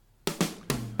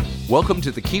Welcome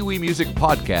to the Kiwi Music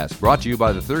Podcast, brought to you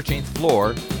by the 13th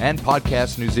Floor and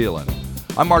Podcast New Zealand.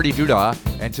 I'm Marty Duda,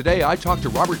 and today I talked to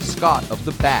Robert Scott of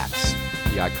The Bats.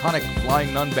 The iconic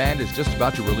Flying Nun Band is just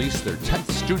about to release their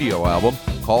 10th studio album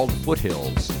called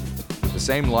Foothills. With the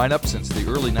same lineup since the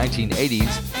early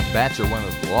 1980s, Bats are one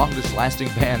of the longest-lasting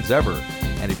bands ever.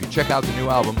 And if you check out the new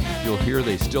album, you'll hear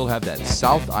they still have that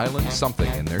South Island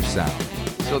something in their sound.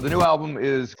 So the new album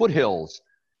is Foothills.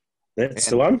 That's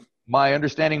the one. My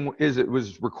understanding is it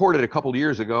was recorded a couple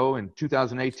years ago in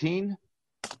 2018.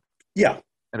 Yeah.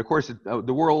 And of course,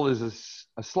 the world is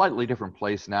a slightly different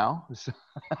place now.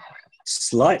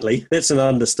 Slightly. That's an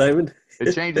understatement.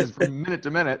 It changes from minute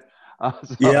to minute.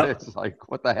 Yeah. It's like,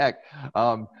 what the heck?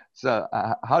 So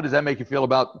how does that make you feel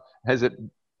about,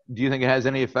 do you think it has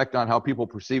any effect on how people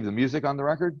perceive the music on the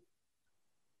record?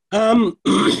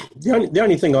 The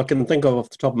only thing I can think of off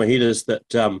the top of my head is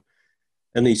that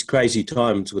in these crazy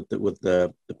times with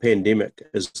the pandemic,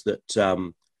 is that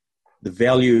the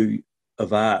value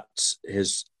of arts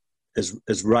is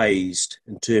raised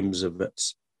in terms of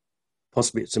its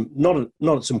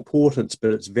not its importance,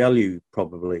 but its value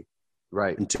probably.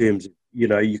 Right. In terms of,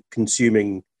 you're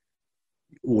consuming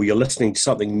or you're listening to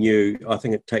something new. I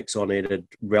think it takes on added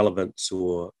relevance,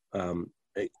 or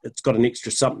it's got an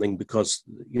extra something because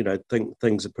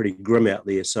things are pretty grim out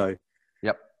there. So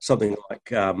yep. Something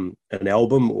like an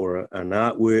album or an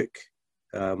artwork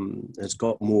has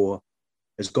got more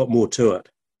to it.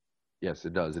 Yes,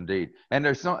 it does indeed. And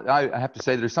I have to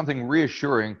say, there's something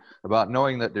reassuring about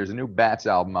knowing that there's a new Bats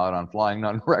album out on Flying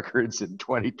Nun Records in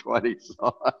 2020.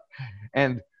 So,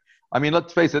 and I mean,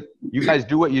 let's face it, you guys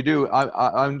do what you do.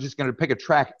 I'm just going to pick a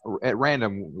track at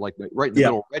random, like right in the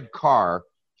middle, Red Car.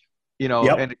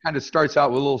 And it kind of starts out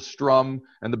with a little strum,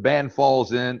 and the band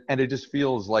falls in, and it just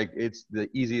feels like it's the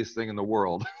easiest thing in the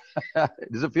world.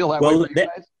 Does it feel that way for you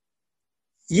guys?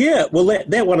 Yeah, well,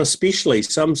 that one especially.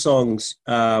 Some songs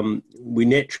we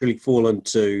naturally fall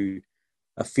into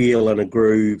a feel and a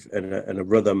groove and a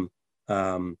rhythm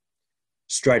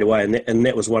straight away, and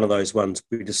that was one of those ones.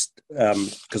 We just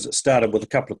because it started with a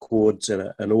couple of chords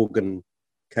and an organ.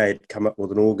 Kay had come up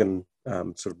with an organ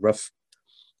sort of riff,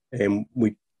 and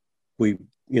we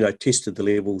tested the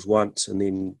levels once and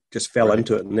then just fell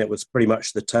into it, and that was pretty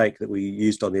much the take that we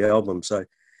used on the album. So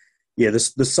yeah, the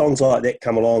songs like that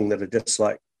come along that are just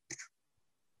like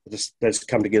they just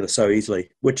come together so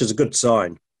easily, which is a good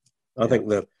sign. I think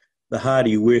the harder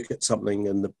you work at something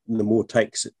and the more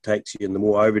takes it takes you and the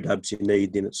more overdubs you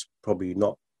need, then it's probably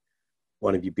not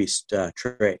one of your best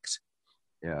tracks.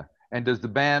 Yeah. And does the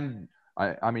band,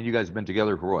 I mean, you guys have been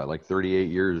together for what, like 38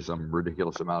 years, some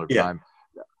ridiculous amount of time.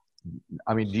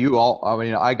 I mean,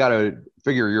 I got to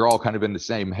figure you're all kind of in the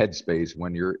same headspace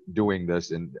when you're doing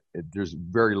this, and there's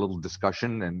very little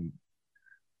discussion. And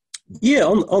yeah,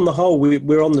 on the whole,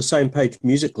 we're on the same page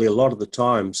musically a lot of the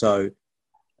time. So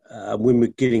when we're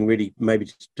getting ready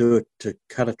maybe to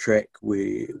cut a track,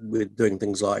 we're doing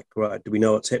things like, right, do we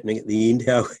know what's happening at the end?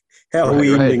 How are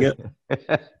we ending it?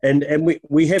 And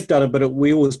we have done it, but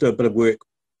we always do a bit of work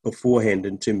beforehand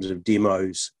in terms of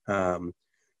demos.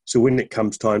 So when it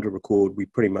comes time to record, we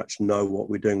pretty much know what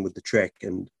we're doing with the track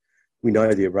and we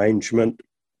know the arrangement.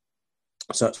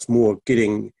 So it's more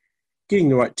getting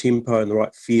the right tempo and the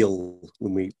right feel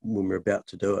when we're about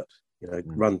to do it.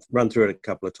 Run through it a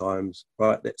couple of times.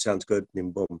 Right, that sounds good, and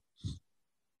then boom.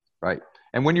 Right.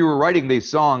 And when you were writing these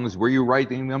songs, were you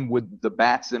writing them with the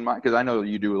Bats in mind? Because I know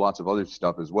you do lots of other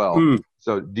stuff as well.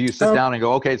 So do you sit down and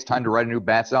go, okay, it's time to write a new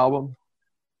Bats album?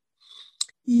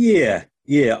 Yeah.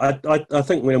 I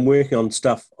think when I'm working on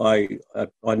stuff, I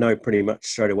know pretty much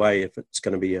straight away if it's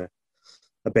going to be a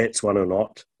Bats one or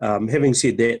not. Having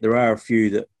said that, there are a few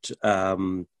that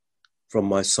from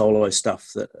my solo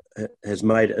stuff that has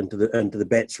made it into the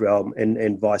Bats realm,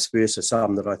 and vice versa.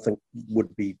 Some that I think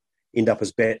would end up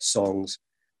as Bats songs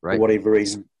for whatever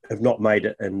reason have not made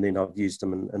it, and then I've used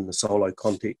them in the solo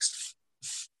context.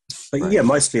 But yeah,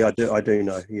 mostly I do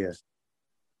know. Yeah.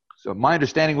 So my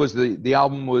understanding was the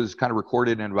album was kind of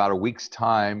recorded in about a week's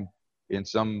time in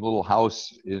some little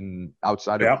house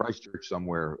outside of Christchurch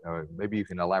somewhere. Maybe you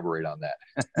can elaborate on that.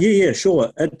 Yeah,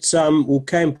 sure. It's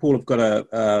Kay and Paul have got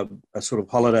a sort of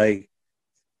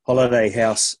holiday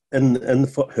house in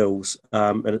the foothills,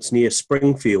 and it's near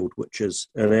Springfield, which is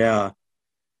an hour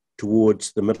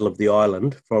towards the middle of the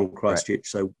island from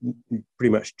Christchurch, so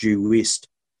pretty much due west.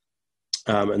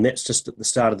 And that's just at the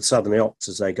start of the Southern Alps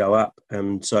as they go up.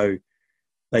 And so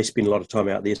they spend a lot of time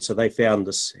out there. So they found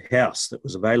this house that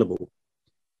was available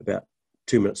about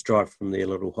 2 minutes drive from their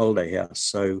little holiday house.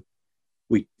 So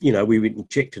we went and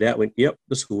checked it out, went, yep,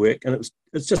 this will work. And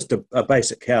it's just a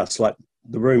basic house, like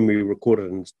the room we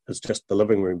recorded in is just the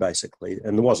living room basically,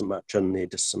 and there wasn't much in there,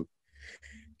 just some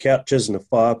couches and a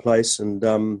fireplace, and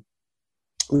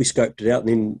we scoped it out and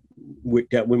then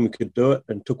worked out when we could do it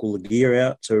and took all the gear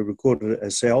out, so we recorded it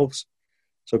ourselves.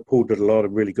 So Paul did a lot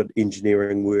of really good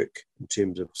engineering work in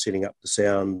terms of setting up the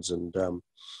sounds, and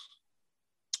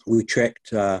we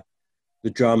tracked the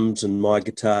drums and my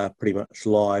guitar pretty much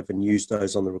live and used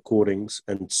those on the recordings,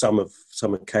 and some of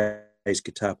Kay's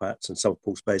guitar parts and some of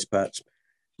Paul's bass parts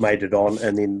made it on,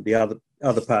 and then the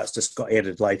other parts just got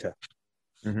added later.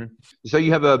 Mm-hmm. So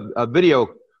you have a video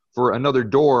for Another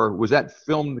Door. Was that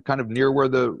filmed kind of near where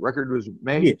the record was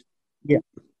made?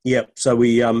 Yeah. So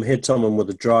we had someone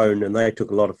with a drone, and they took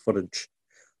a lot of footage,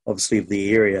 obviously, of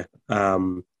the area,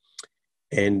 and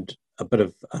a bit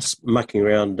of us mucking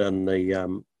around in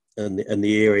the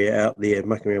area out there,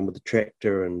 mucking around with the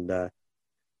tractor and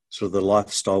sort of the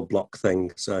lifestyle block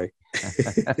thing. So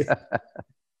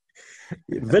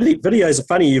videos are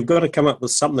funny. You've got to come up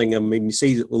with something. I mean, you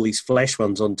see all these flash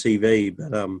ones on TV,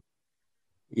 but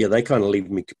yeah, they kind of leave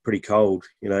me pretty cold.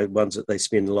 You know, ones that they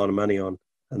spend a lot of money on,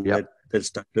 and they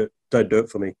just don't do it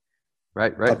for me.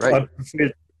 Right.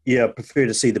 I prefer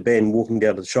to see the band walking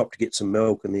down to the shop to get some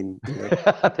milk, and then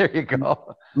there you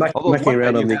go. Mucking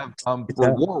around on the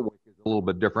for Warwick is a little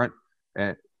bit different.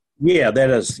 Yeah, that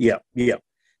is. Yeah.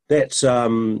 That's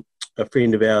a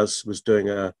friend of ours was doing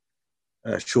a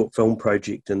short film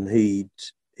project, and he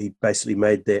basically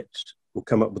made that, or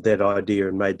come up with that idea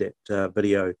and made that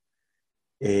video,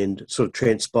 and it sort of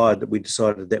transpired that we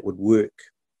decided that would work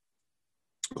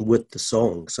with the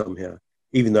song somehow,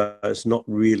 even though it's not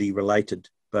really related.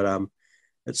 But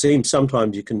it seems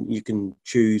sometimes you can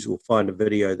choose or find a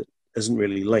video that isn't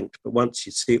really linked, but once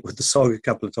you see it with the song a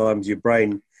couple of times, your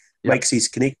brain makes these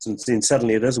connections, then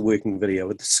suddenly it is a working video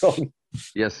with the song.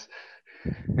 Yes.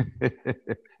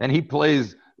 And he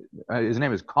plays, his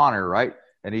name is Connor, right?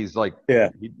 And he's like,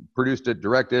 he produced it,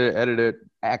 directed it, edited it,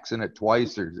 acts in it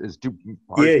twice, or is two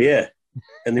parts. Yeah.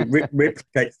 And then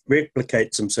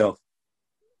replicates himself.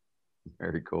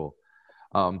 Very cool.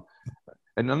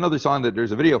 And another song that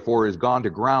there's a video for is Gone to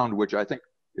Ground, which I think,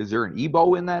 is there an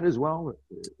EBO in that as well?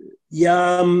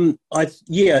 Yeah,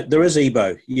 there is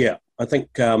EBO. Yeah, I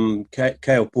think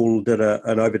Kale Paul did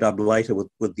an overdub later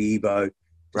with the EBO,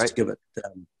 just to give it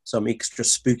some extra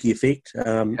spooky effect.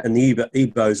 And the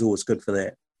EBO is always good for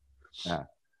that. Yeah.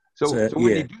 So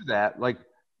when you do that, like,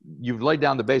 you've laid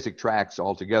down the basic tracks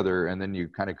all together, and then you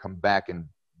kind of come back and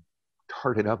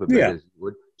tart it up a bit. Yeah. As you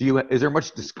would. Is there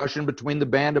much discussion between the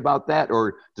band about that,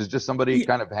 or does just somebody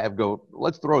kind of go,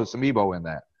 let's throw some EBO in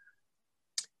that?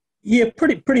 Yeah,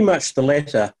 pretty much the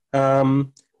latter.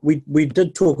 We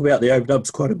did talk about the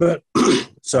overdubs quite a bit.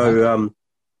 So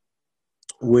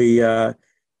we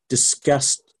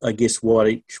discussed, I guess,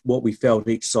 what we felt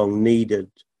each song needed,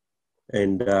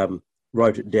 and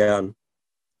wrote it down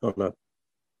on a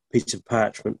piece of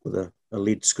parchment with a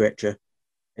lead scratcher,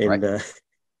 and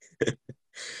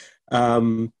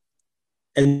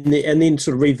and then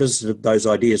sort of revisited those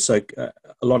ideas. So a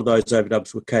lot of those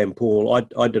overdubs were Kay and Paul.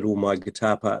 I did all my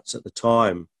guitar parts at the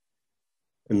time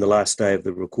in the last day of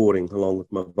the recording, along with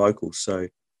my vocals. So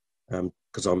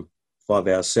because I'm 5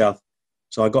 hours south,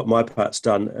 so I got my parts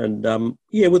done. And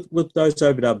with those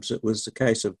overdubs, it was a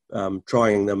case of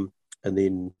trying them and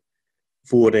then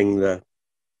forwarding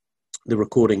the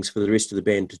recordings for the rest of the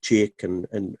band to check and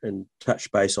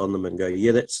touch base on them and go,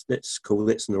 yeah, that's cool,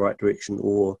 that's in the right direction,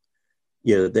 or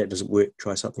yeah, that doesn't work,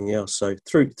 try something else. So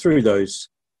through those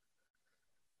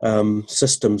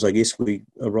systems, I guess, we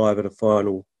arrive at a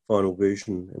final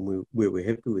version, and we're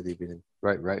happy with everything.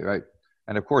 Right.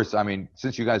 And of course, I mean,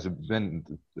 since you guys have been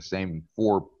the same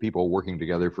 4 people working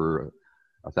together for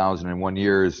 1,001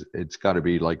 years, it's got to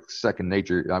be like second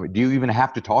nature. I mean, do you even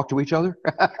have to talk to each other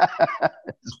at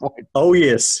this point? Oh,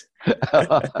 yes.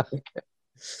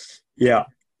 Yeah.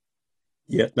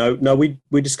 No,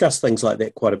 we discuss things like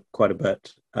that quite a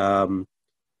bit.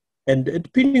 And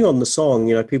depending on the song,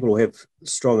 you know, people will have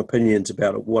strong opinions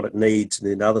about it, what it needs, and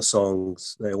then other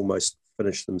songs, they almost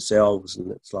finish themselves,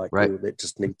 and it's like, oh, that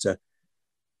just needs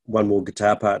one more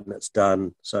guitar part and it's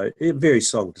done. So it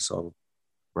varies song to song.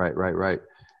 Right.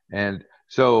 And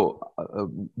so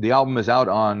the album is out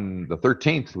on the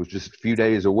 13th, which is just a few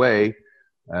days away.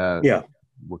 We're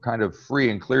kind of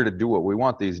free and clear to do what we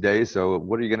want these days. So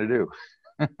what are you going to do?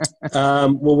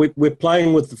 Well, we're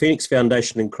playing with the Phoenix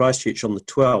Foundation in Christchurch on the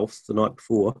 12th, the night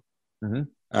before.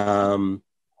 Mm-hmm.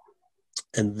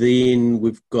 And then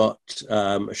we've got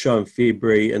a show in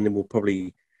February, and then we'll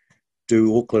probably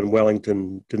do Auckland,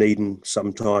 Wellington, Dunedin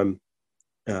sometime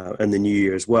in the new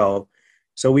year as well.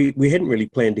 So we hadn't really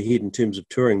planned ahead in terms of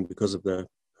touring because of the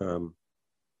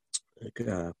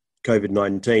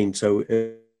COVID-19. So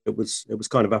it was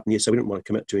kind of up in the air. So we didn't want to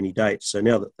commit to any dates. So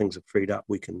now that things have freed up,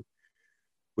 we can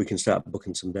start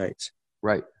booking some dates.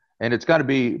 Right. And it's got to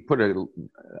be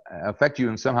affect you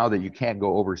in somehow that you can't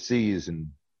go overseas and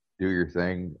do your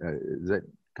thing. Is that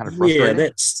kind of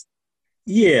frustrating?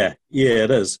 Yeah,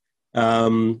 it is.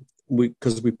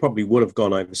 Because we probably would have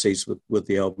gone overseas with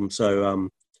the album. So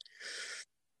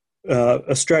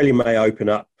Australia may open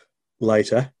up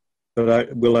later,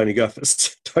 but we'll only go if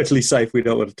it's totally safe. We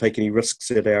don't want to take any risks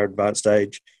at our advanced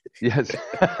age. Yes.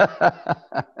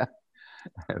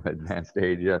 Advanced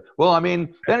age, yeah. Well, I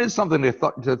mean, that is something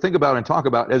to think about and talk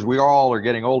about as we all are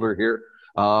getting older here.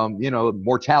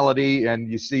 Mortality,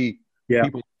 and you see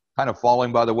people kind of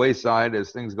falling by the wayside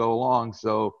as things go along.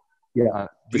 So, do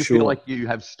you feel like you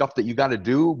have stuff that you got to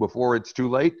do before it's too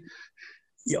late?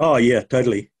 Oh, yeah,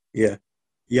 totally. Yeah.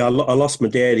 I lost my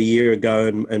dad a year ago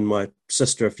and my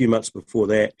sister a few months before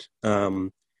that.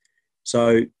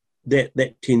 So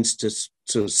that tends to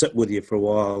sort of sit with you for a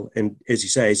while. And as you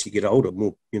say, as you get older,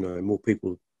 more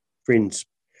people, friends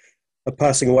are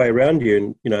passing away around you.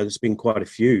 And, there's been quite a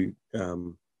few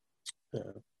friends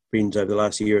over the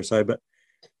last year or so. But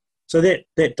so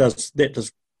that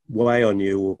does weigh on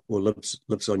you or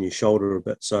lives on your shoulder a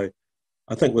bit. So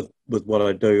I think with what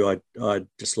I do, I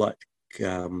just like,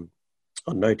 I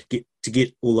don't know, to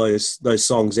get all those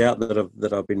songs out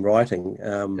that I've been writing.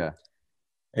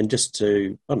 And just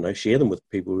to, I don't know, share them with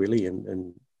people really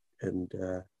and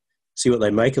see what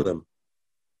they make of them.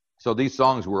 So these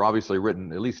songs were obviously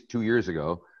written at least 2 years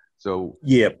ago. So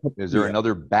is there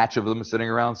another batch of them sitting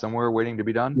around somewhere waiting to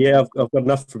be done? Yeah, I've got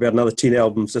enough for about another 10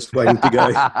 albums just waiting to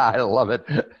go. I love it.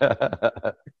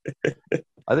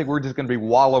 I think we're just going to be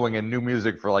wallowing in new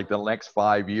music for like the next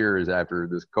 5 years after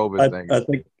this COVID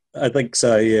thing. I think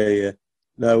so, yeah.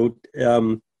 No,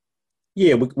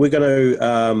 we're going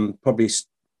to probably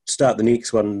start the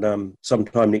next one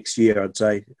sometime next year, I'd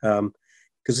say,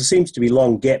 because there seems to be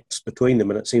long gaps between them,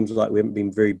 and it seems like we haven't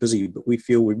been very busy, but we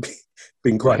feel we've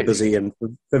been quite busy, and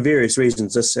for various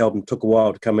reasons, this album took a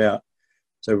while to come out.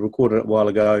 So we recorded it a while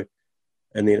ago,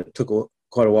 and then it took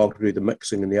quite a while to do the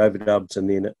mixing and the overdubs, and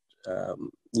then it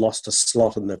lost a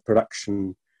slot in the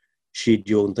production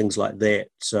schedule and things like that.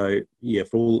 So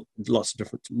for lots of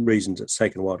different reasons, it's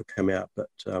taken a while to come out, but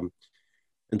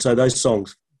and so those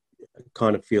songs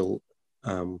kind of feel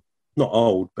not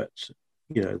old, but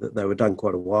that they were done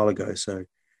quite a while ago. So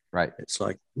it's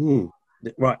like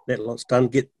that lot's done.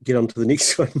 Get on to the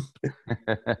next one.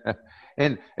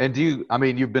 and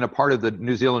you've been a part of the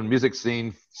New Zealand music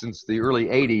scene since the early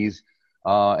 80s,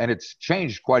 and it's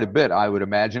changed quite a bit, I would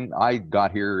imagine. I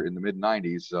got here in the mid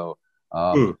 90s, so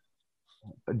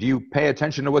do you pay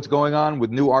attention to what's going on with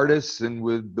new artists and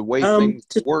with the way things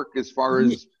work as far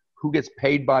as who gets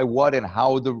paid by what and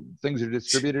how the things are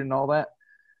distributed and all that?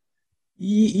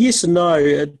 Yes and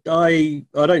no. I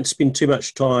don't spend too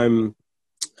much time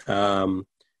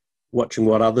watching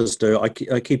what others do. I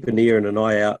keep an ear and an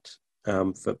eye out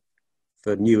for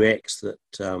new acts that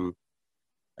are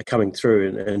coming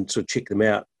through and sort of check them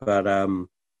out. But and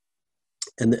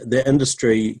the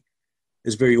industry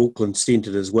is very Auckland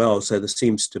centred as well. So there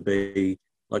seems to be,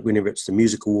 like whenever it's the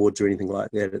music awards or anything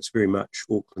like that, it's very much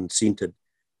Auckland centred.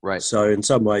 Right. So in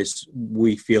some ways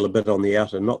we feel a bit on the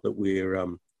outer, not that we're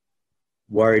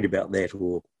worried about that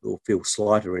or feel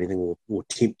slighted or anything or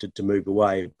tempted to move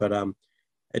away. But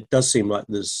it does seem like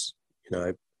there's,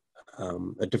 a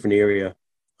different area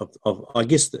of I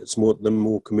guess that's the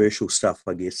more commercial stuff,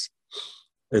 I guess,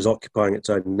 is occupying its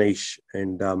own niche.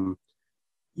 And don't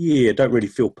really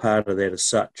feel part of that as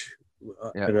such.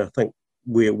 Yeah. And I think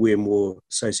we're more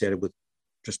associated with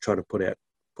just trying to put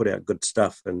out good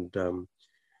stuff and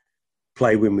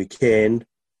play when we can,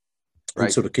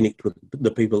 and sort of connect with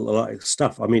the people that like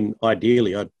stuff. I mean,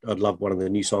 ideally, I'd love one of the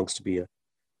new songs to be a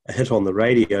hit on the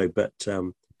radio, but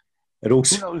it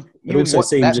also what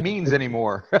seems that means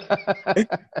anymore.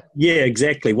 Yeah,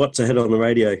 exactly. What's a hit on the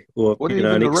radio, or what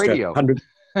an extra radio? 100.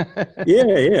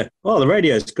 Yeah. Oh, the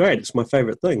radio is great. It's my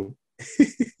favourite thing.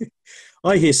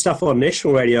 I hear stuff on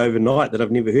national radio overnight that I've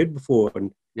never heard before,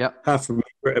 and half remember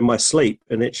it in my sleep,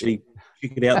 and actually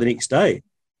check it out the next day.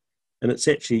 And it's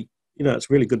actually, it's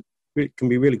really good. It can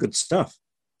be really good stuff.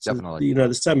 Definitely.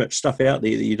 There's so much stuff out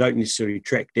there that you don't necessarily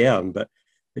track down, but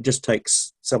it just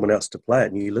takes someone else to play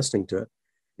it and you listening to it.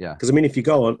 Yeah. Because, if you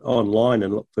go online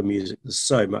and look for music, there's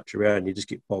so much around, you just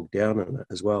get bogged down in it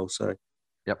as well. So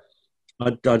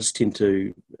I just tend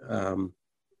to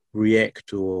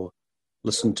react or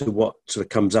listen to what sort of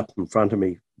comes up in front of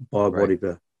me by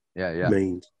whatever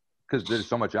means. Because there's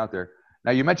so much out there.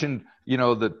 Now you mentioned,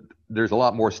 that there's a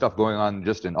lot more stuff going on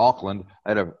just in Auckland. I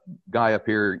had a guy up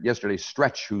here yesterday,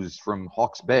 Stretch, who's from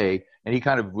Hawke's Bay, and he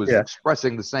kind of was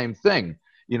expressing the same thing.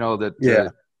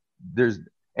 That there's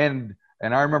and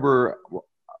I remember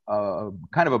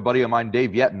kind of a buddy of mine,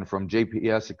 Dave Yetton from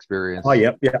JPS Experience. Oh,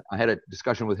 yeah. I had a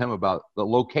discussion with him about the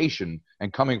location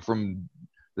and coming from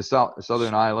the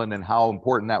Southern Island and how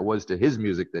important that was to his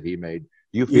music that he made.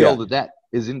 Do you feel that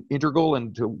is integral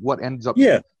into what ends up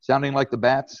sounding like the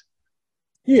Bats?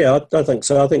 Yeah, I think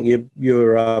so. I think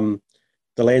your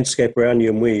the landscape around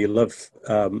you and where you live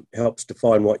helps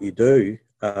define what you do.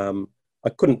 I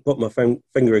couldn't put my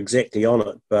finger exactly on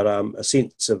it, but a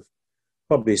sense of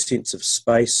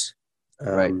space,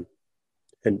 and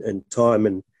time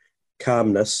and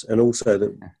calmness, and also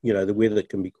the weather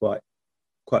can be quite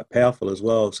powerful as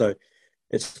well. So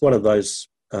it's one of those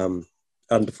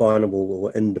undefinable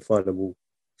or indefinable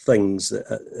things that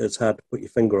it's hard to put your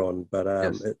finger on, but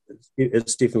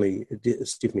it's definitely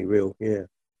real. Yeah.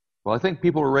 Well, I think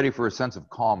people are ready for a sense of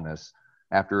calmness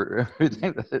after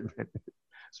everything,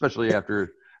 especially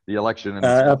after the election and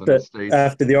stuff in the States.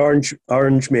 After the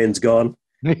orange man's gone.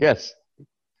 Yes.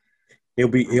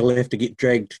 He'll have to get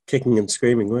dragged kicking and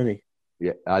screaming, won't he?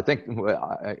 Yeah, I think.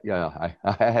 I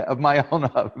have my own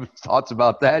thoughts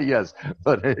about that. Yes,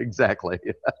 but exactly.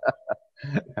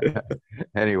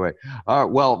 Anyway,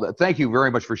 well, thank you very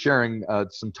much for sharing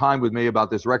some time with me about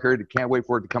this record. Can't wait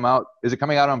for it to come out. Is it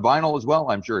coming out on vinyl as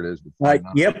well? I'm sure it is.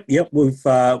 Yep. We've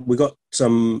got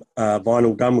some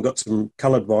vinyl done. We've got some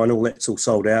coloured vinyl that's all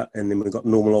sold out, and then we've got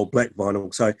normal old black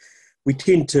vinyl. So we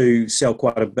tend to sell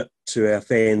quite a bit to our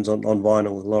fans on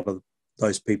vinyl. A lot of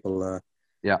those people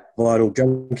vinyl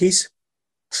junkies.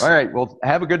 All right. Well,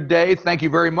 have a good day. Thank you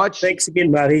very much. Thanks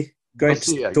again, Marty. Great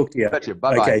to talk to you.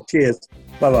 Bye-bye. Okay, cheers.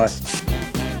 Bye-bye.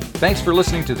 Thanks for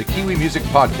listening to the Kiwi Music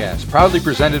Podcast, proudly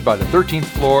presented by the 13th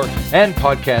Floor and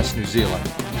Podcast New Zealand.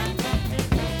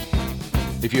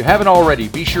 If you haven't already,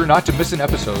 be sure not to miss an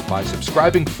episode by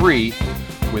subscribing free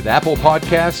with Apple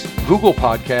Podcasts, Google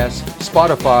Podcasts,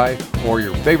 Spotify, or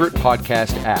your favorite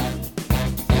podcast app.